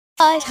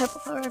Guys,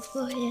 Hyper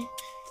here.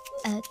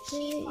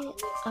 Today,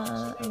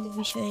 I will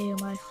be showing you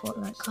my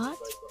Fortnite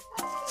cards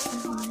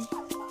and my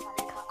Lego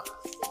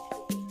cards.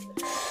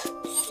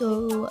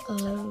 So,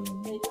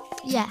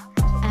 yeah,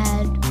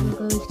 and we're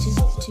going to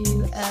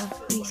do a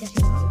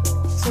 3-second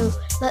run. So,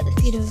 let the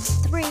video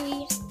 3,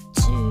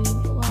 2,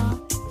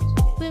 1,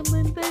 boom,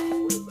 boom,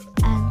 boom,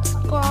 and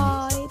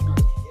subscribe,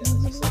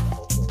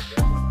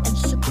 and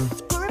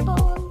subscribe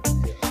on.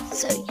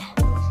 So, yeah,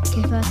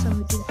 okay, first I'm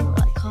going to do the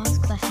Fortnite cards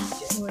because I have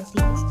more of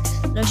these.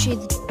 And I'll show you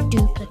the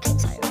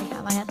duplicates I already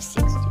have. I have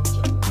 6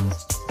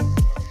 duplicates.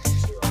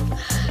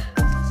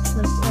 So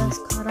the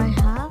first card I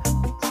have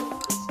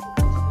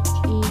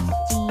is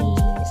the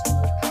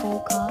 4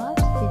 card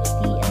with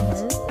the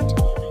emote,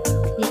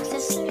 the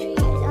accessory, I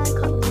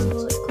can't remember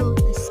what it's called,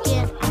 the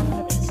skin,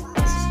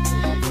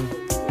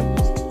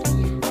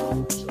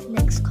 and the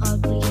next card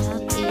we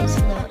have is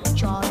the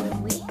John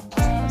Wick.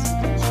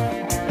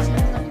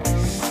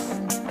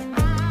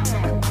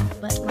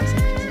 But my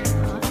second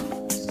card.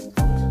 Next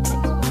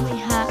we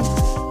have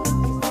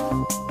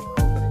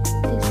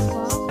this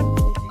one.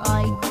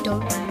 I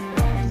don't know.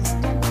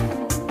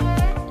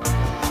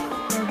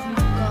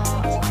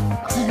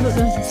 Then we got, I don't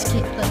know the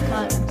skip, but I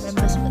can't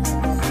remember some of them.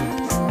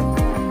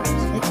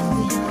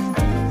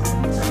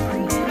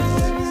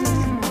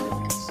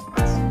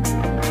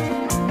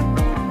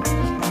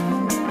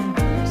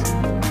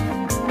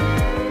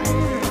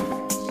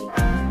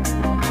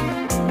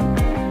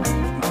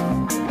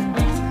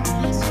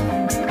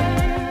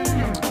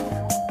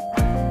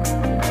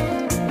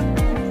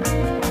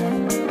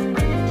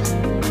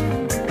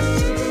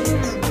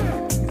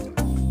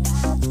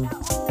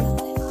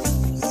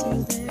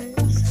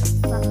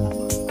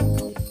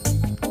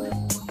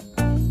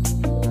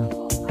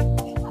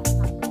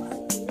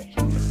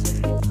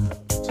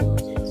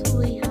 Next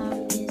we have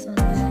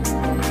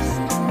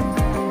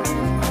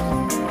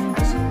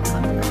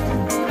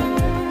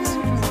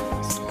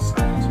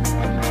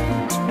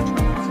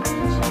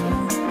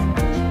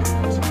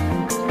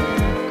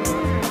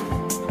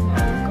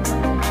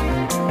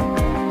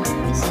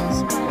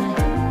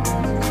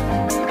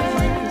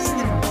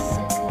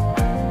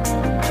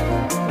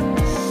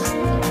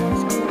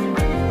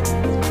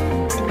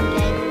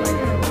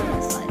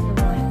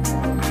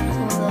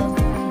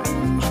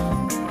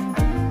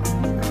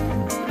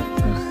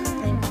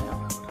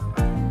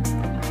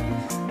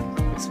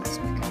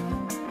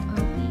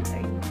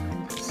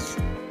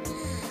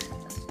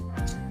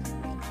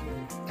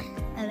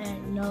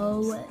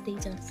no,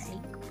 these are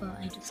fake, but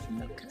I just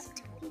love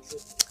collecting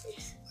these.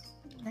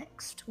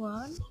 Next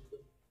one.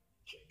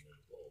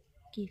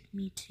 Give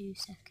me 2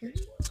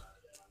 seconds.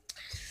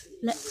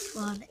 Next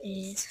one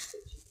is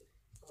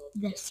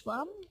this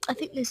one. I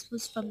think this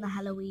was from the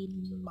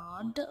Halloween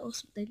mod or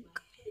something.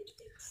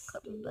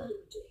 Can't remember.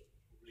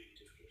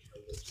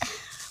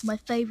 My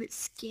favourite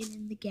skin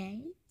in the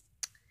game.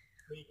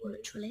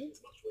 Literally.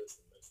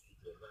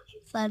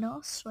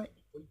 Thanos, right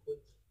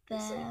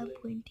there,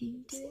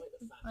 pointing to it.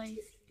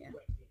 Yeah.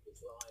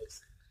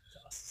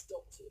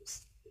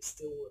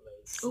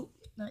 Oh,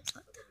 no, it's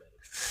not.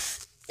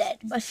 Dead,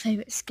 my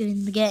favourite skin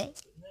in the game.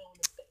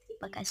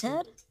 Like I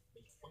said,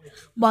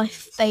 my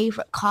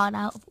favourite card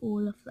out of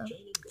all of them.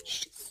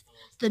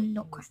 The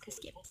Nutcracker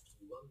skin.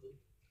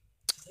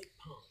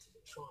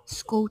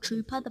 Skull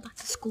Trooper, the back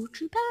of Skull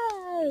Trooper.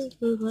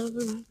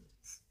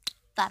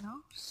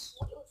 Thanos,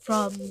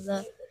 from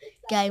the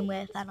game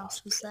where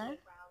Thanos was there.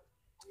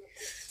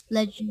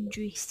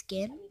 Legendary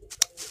skin.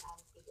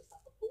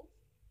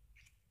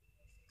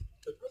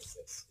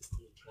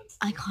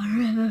 I can't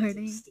remember her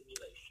name.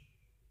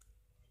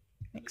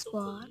 Next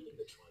one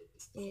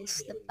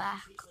is the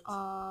back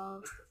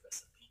of,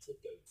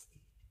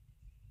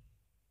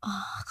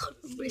 I can't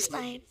remember his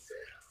name.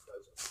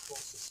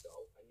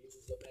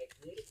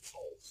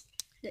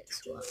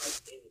 Next one.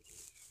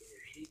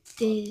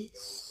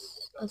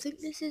 This, I think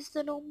this is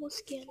the normal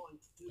skin.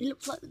 It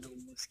looks like the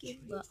normal skin,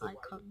 but I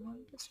can't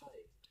remember this one.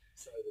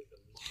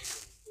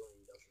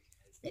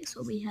 Next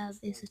one we have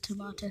is a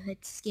tomato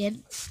head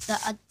skin.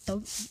 That I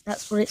don't think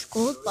that's what it's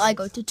called, but I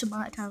go to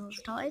Tomato Town all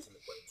the time,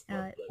 and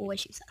I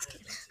always use that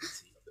skin.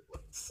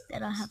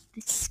 Then I have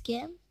this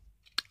skin.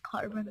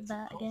 Can't remember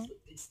that again.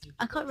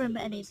 I can't remember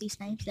any of these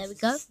names. There we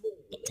go. It's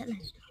a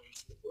legendary.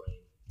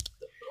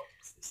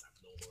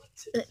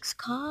 Next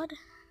card.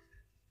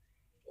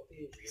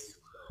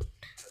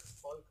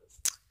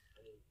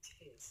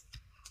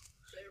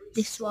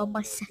 This one,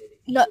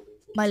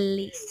 my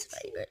least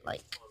favorite.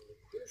 Like,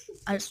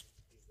 I just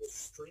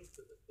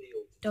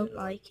don't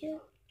like it.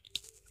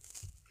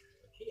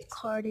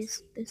 Card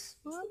is this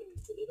one.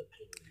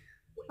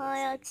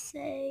 I'd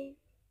say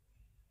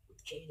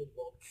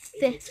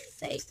 5th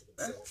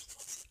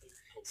favorite.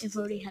 I've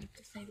already had a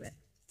 5th favorite.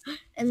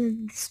 And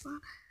then this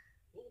one.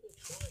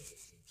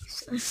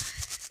 So,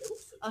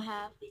 I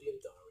have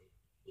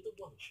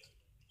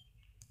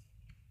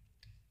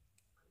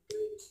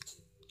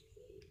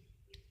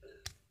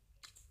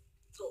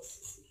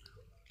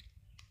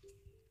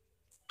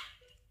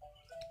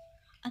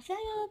I think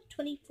I have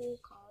 24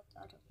 cards,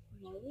 I don't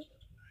know.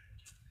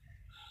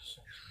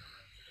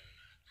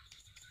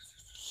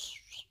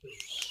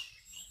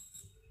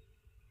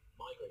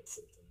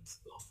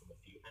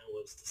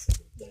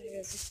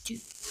 There's a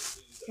dupe.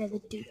 Here's a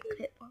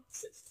duplicate one.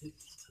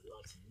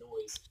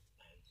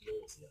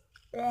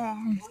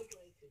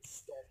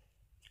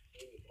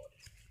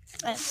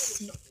 That's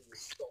 6.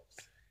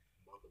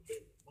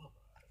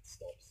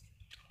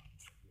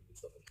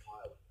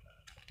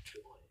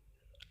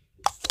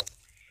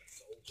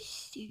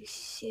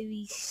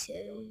 So.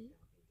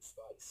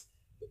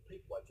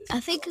 I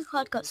think a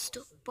card got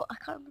stuck, but I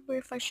can't remember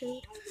if I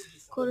should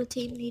call a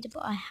team leader,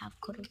 but I have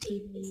called a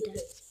team leader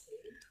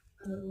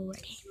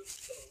already.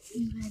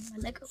 And then my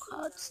Lego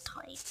cards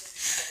type.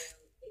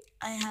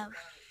 I have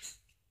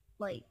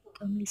like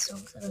only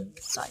songs that I'm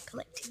started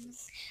collecting them,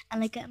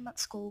 and I get them at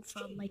school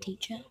from my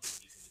teacher.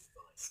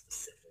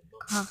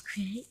 Car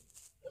create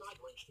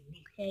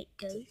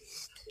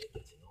ghost.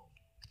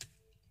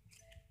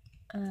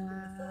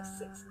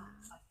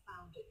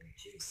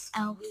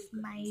 Elf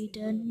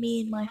Maiden.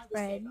 Me and my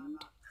friend.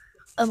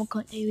 I can't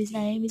tell you his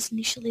name. His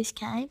initial is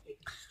K.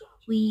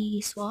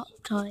 We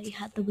swapped. I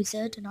had the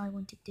wizard and I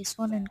wanted this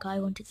one, and Guy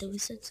wanted the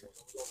wizard. So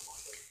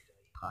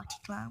party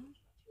clown.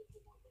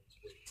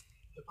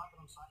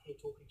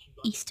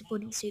 Easter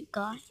bunny suit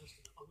guy.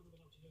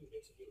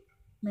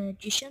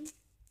 Magician.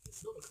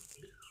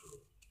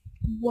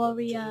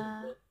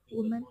 Warrior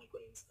woman.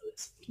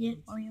 Yeah,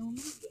 warrior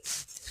woman.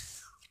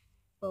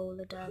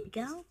 Roller derby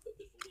girl.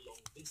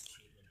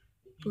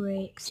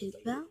 Break suit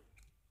girl.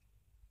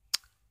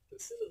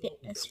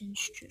 Fitness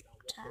instructor.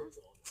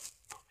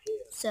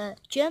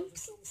 Surgeon.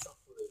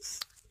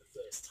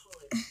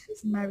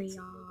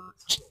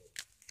 Mariage.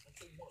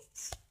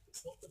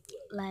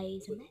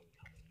 Laserman.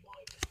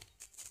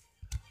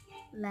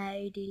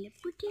 Lady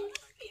Liberty.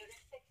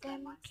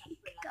 Then kick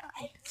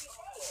guy.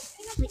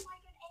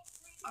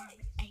 Arm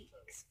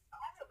aches.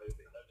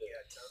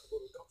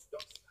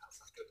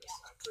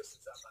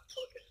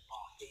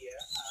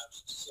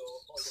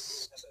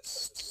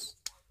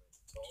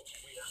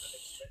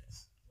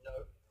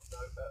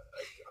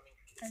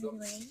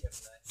 Anyway,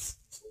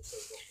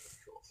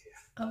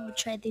 I'm gonna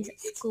try these at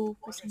school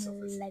for some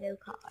Lego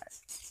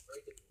cards.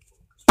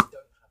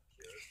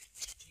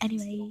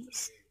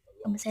 Anyways,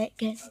 I'm gonna say it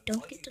again,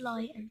 don't forget to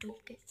like and don't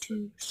forget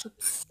to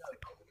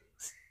subscribe.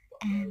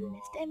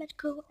 And stay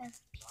magical and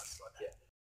peace.